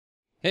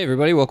Hey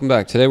everybody, welcome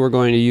back. Today we're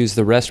going to use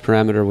the rest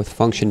parameter with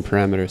function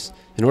parameters.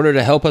 In order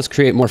to help us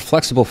create more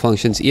flexible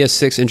functions,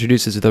 ES6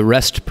 introduces the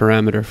rest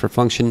parameter for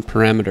function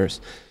parameters.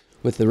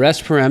 With the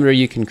rest parameter,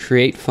 you can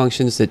create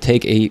functions that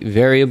take a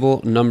variable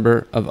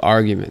number of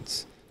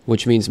arguments,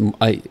 which means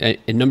a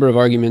number of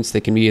arguments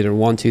that can be either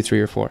 1, 2,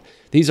 3, or 4.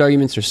 These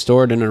arguments are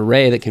stored in an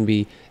array that can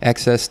be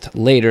accessed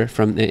later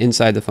from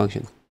inside the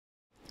function.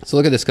 So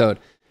look at this code.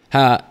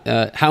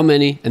 How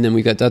many, and then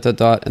we got ...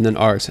 and then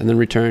args, and then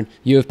return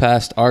you have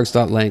passed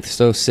args.length.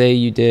 So say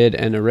you did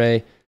an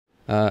array,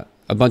 a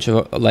bunch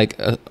of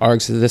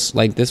args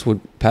this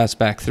would pass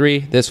back 3,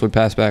 this would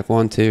pass back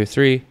 1, 2,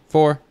 3,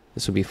 4,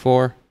 this would be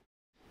 4.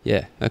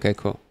 Yeah, okay,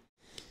 cool.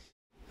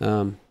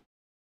 And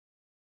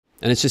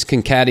it's just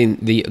concatenating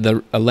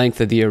the length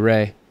of the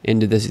array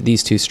into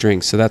these two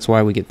strings, so that's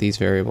why we get these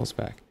variables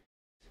back.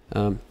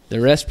 The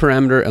rest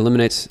parameter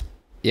eliminates.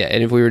 Yeah,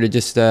 and if we were to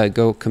just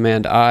go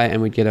Command I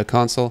and we'd get a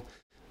console,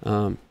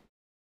 you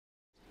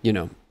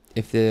know,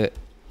 if the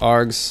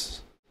args,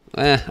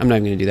 I'm not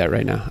even going to do that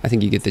right now. I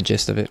think you get the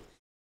gist of it.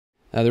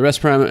 The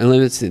rest parameter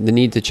eliminates the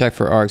need to check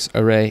for args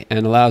array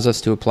and allows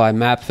us to apply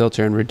map,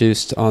 filter, and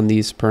reduce on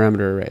these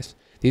parameter arrays.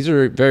 These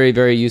are very,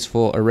 very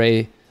useful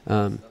array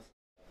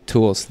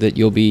tools that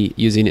you'll be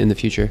using in the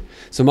future.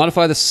 So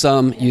modify the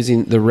sum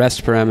using the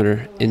rest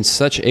parameter in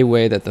such a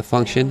way that the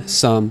function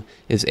sum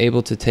is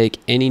able to take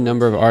any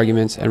number of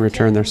arguments and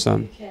return their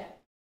sum.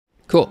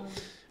 Cool.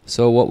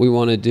 So what we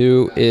want to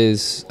do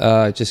is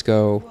just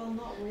go ...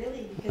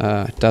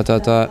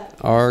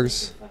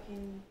 args,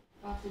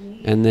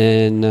 and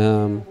then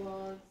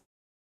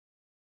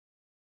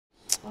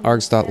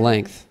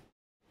args.length.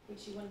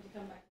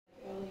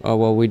 Oh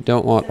well, we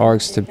don't want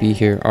args to be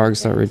here.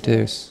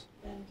 Args.reduce.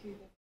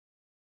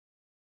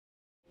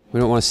 We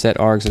don't want to set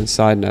args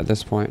inside at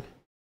this point.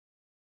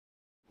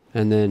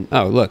 And then,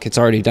 oh look, it's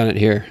already done it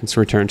here. It's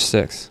returned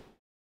 6.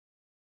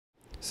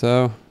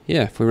 So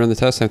yeah, if we run the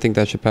test, I think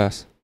that should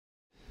pass.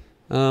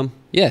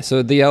 Yeah,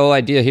 so the whole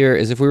idea here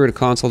is if we were to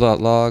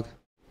console.log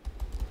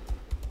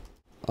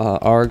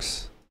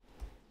args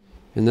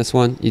in this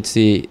one, you'd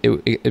see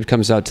it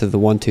comes out to the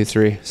 1, 2,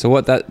 3. So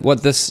what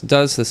this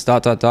does, this ...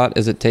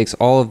 is it takes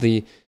all of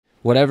the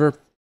whatever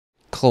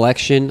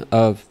collection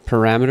of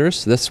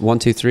parameters, this 1,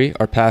 2, 3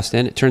 are passed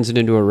in, it turns it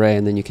into an array,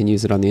 and then you can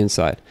use it on the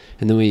inside.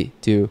 And then we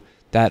do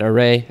that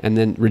array, and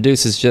then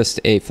reduce is just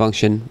a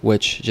function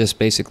which just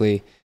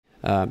basically,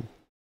 well,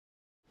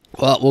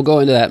 we'll go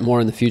into that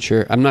more in the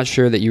future. I'm not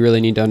sure that you really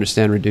need to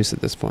understand reduce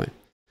at this point.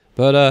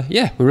 But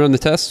yeah, we run the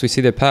tests, we see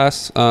they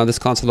pass. This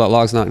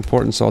console.log is not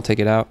important, so I'll take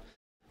it out.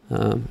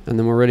 And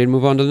then we're ready to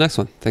move on to the next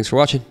one. Thanks for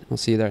watching. We'll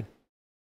see you there.